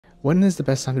When is the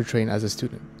best time to train as a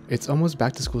student? It's almost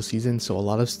back to school season, so a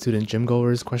lot of student gym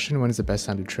goers question when is the best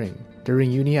time to train.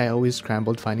 During uni, I always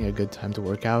scrambled finding a good time to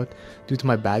work out due to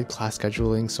my bad class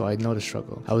scheduling, so I know the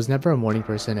struggle. I was never a morning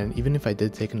person, and even if I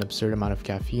did take an absurd amount of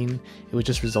caffeine, it would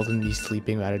just result in me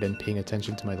sleeping rather than paying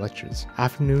attention to my lectures.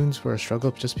 Afternoons were a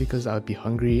struggle just because I would be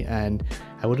hungry and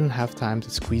I wouldn't have time to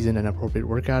squeeze in an appropriate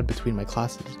workout between my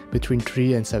classes. Between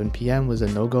 3 and 7 p.m. was a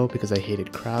no-go because I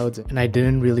hated crowds and I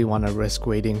didn't really want to risk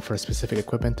waiting for specific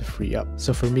equipment to free up.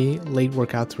 So for me, late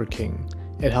workouts were king.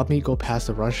 It helped me go past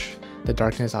the rush, the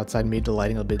darkness outside made the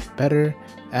lighting a bit better,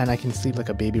 and I can sleep like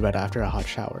a baby right after a hot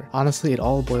shower. Honestly, it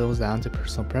all boils down to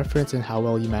personal preference and how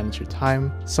well you manage your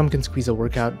time. Some can squeeze a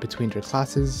workout between their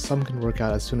classes, some can work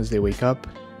out as soon as they wake up,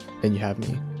 then you have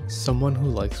me. Someone who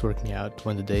likes working out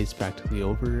when the day is practically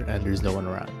over and there's no one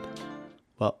around.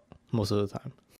 Well, most of the time.